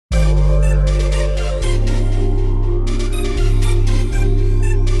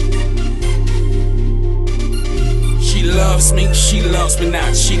she loves me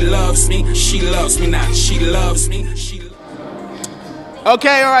not. She loves me, she loves me not. She loves me, she loves me.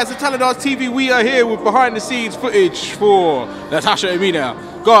 Okay, alright, so Taladars TV, we are here with behind the scenes footage for Natasha Amina.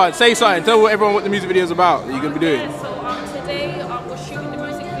 Go on, say something, tell everyone what the music video is about that you're going to be doing. Yeah, so today we're shooting the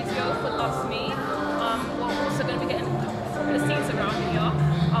music video for Loves Me. We're also going to be getting a couple of scenes around here.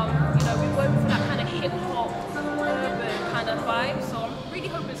 You know, we're going for that kind of hip-hop, urban kind of vibe, so I'm really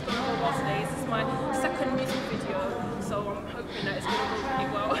hoping it's going to go well today. This is my second music video, so I'm hoping that it's going to go really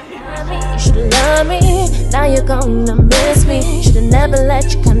well. You should've loved me, now you're gonna miss me. Should've never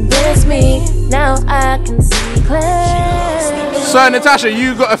let you convince me, now I can see clear. So Natasha,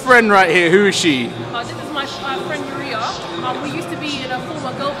 you got a friend right here, who is she? This is my friend Maria. We used to be in a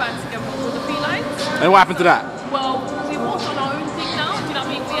former girl band together called the Felines. And what happened to that? Well, we walked on our own thing now, do you know what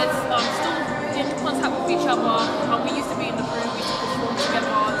I mean? We are still in contact with each other. We used to be in the room, we used to perform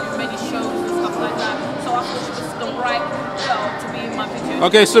together, do many shows and stuff like that. So I thought she was the right girl to be in my video.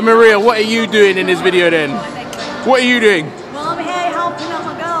 Okay, so Maria, what are you doing in this video then? What are you doing? Well, I'm here helping out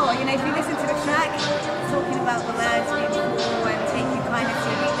my girl. You know, if you listen to the track, it's talking about the lads being cool and taking kind of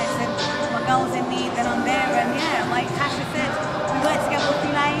seriousness, and my girl's in need, then I'm there. And yeah, like Tasha said, we work together with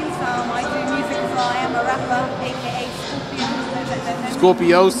Felines. I do music as well. I am a rapper, aka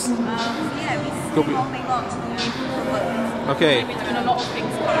Scorpios. Yeah, we sing all day long. Okay. We're doing a lot of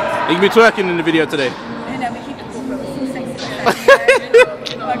things. You can be twerking in the video today. You know, we keep it cool, but we're still sexy.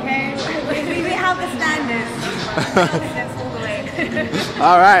 Okay? We have the standards. Confidence all the way.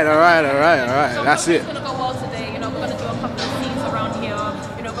 Alright. That's it. It's going to go well today. You know, we're going to do a couple of scenes around here.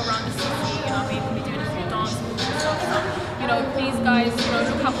 You know, go around the city. You know, maybe we'll be doing a few dance moves and stuff. So, you know, please guys, you know,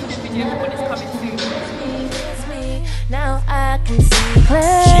 look out for the video when it's coming soon. Now I can see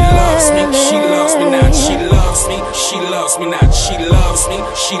clear. She loves me, she loves me not. She loves me, she loves me not. She loves me,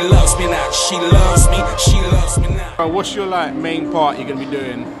 she loves me not. She loves me, she loves me not. What's your main part you're gonna be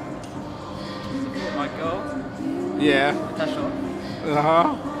doing? My girl, Yeah. Natasha.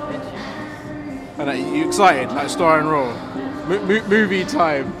 And you excited, like starring role? Movie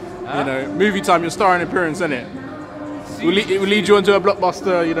time. You know, movie time. Your starring appearance, innit? It will lead you into a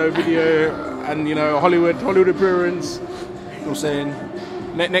blockbuster, you know, video. And you know, Hollywood appearance. You know what I'm saying?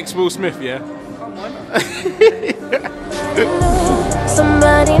 Next Will Smith, yeah? Come on.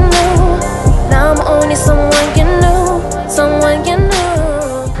 Somebody new. Now I'm only someone you know. Someone you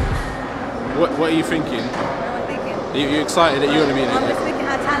know. What are you thinking? I'm thinking. Are you excited that you're gonna be in I'm it? just thinking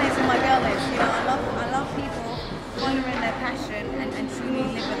how talented my girl is. You know, I love people following their passion and truly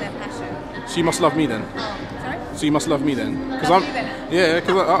live with their passion. So you must love me then. Sorry? So you must love me then. Love I'm, you then? yeah,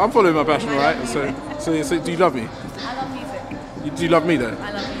 because I'm following my passion, right? So do you love me? I love music. Do you love me though?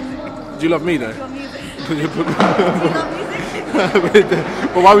 I love music. Do you love me though? Your music. But Do you love music?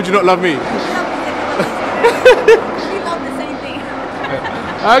 why would you not love me? We love the same thing.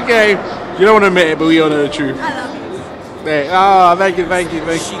 Okay, you don't want to admit it, but we all know the truth. I love you. Hey, thank you.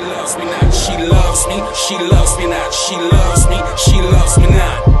 She loves me not. She loves me, she loves me not. She loves me, she loves me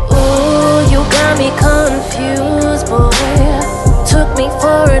not. Ooh, you got me confused, boy. Took me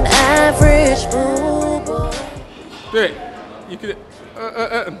for an average fool, boy. Do it. You could.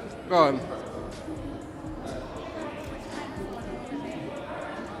 Go on.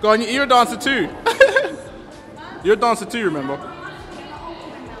 Go on. You're a dancer too. You're a dancer too. Remember?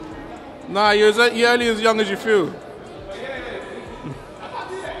 Nah, you're only as young as you feel.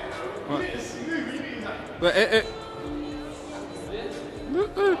 But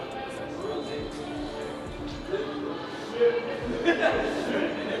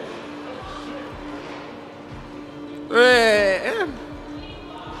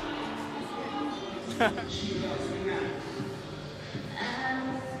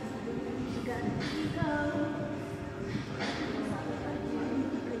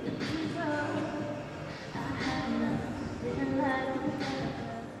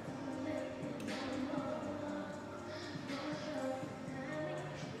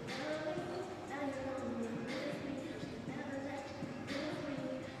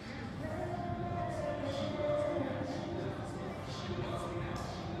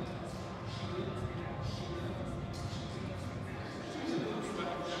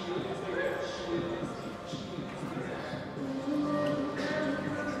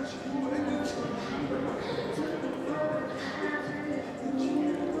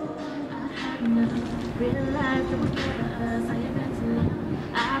Realize it was never us. I am meant to love.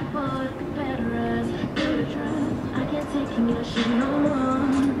 I fought competitors. Through the trust. I can't take your shit no more.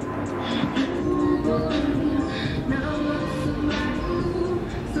 Now I'm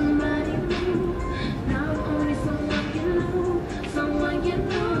somebody new. Now I'm only someone you know. Someone you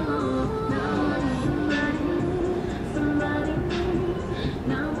know. Now I'm somebody new.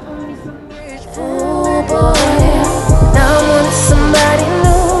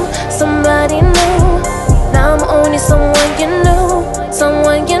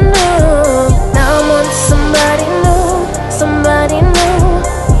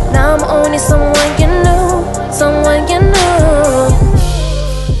 someone